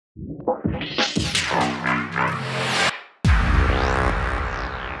I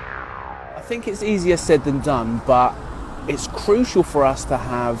think it's easier said than done, but it's crucial for us to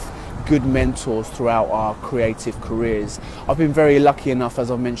have good mentors throughout our creative careers. I've been very lucky enough, as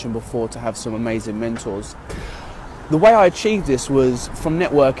I've mentioned before, to have some amazing mentors. The way I achieved this was from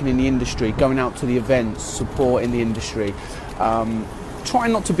networking in the industry, going out to the events, supporting the industry,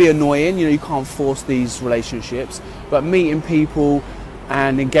 trying not to be annoying, you can't force these relationships, but meeting people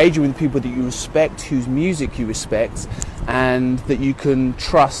and engaging with people that you respect, whose music you respect, and that you can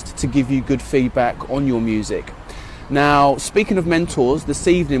trust to give you good feedback on your music. Now, speaking of mentors, this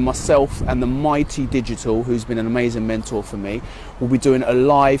evening myself and the mighty Digital, who's been an amazing mentor for me, will be doing a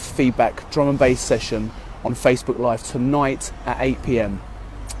live feedback drum and bass session on Facebook Live tonight at 8 p.m.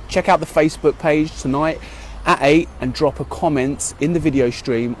 Check out the Facebook page tonight at 8 and drop a comment in the video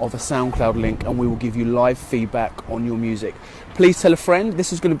stream of a SoundCloud link, and we will give you live feedback on your music. Please tell a friend.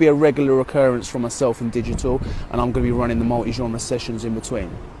 This is going to be a regular occurrence for myself and Digital, and I'm going to be running the multi-genre sessions in between.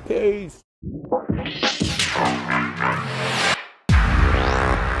 Peace.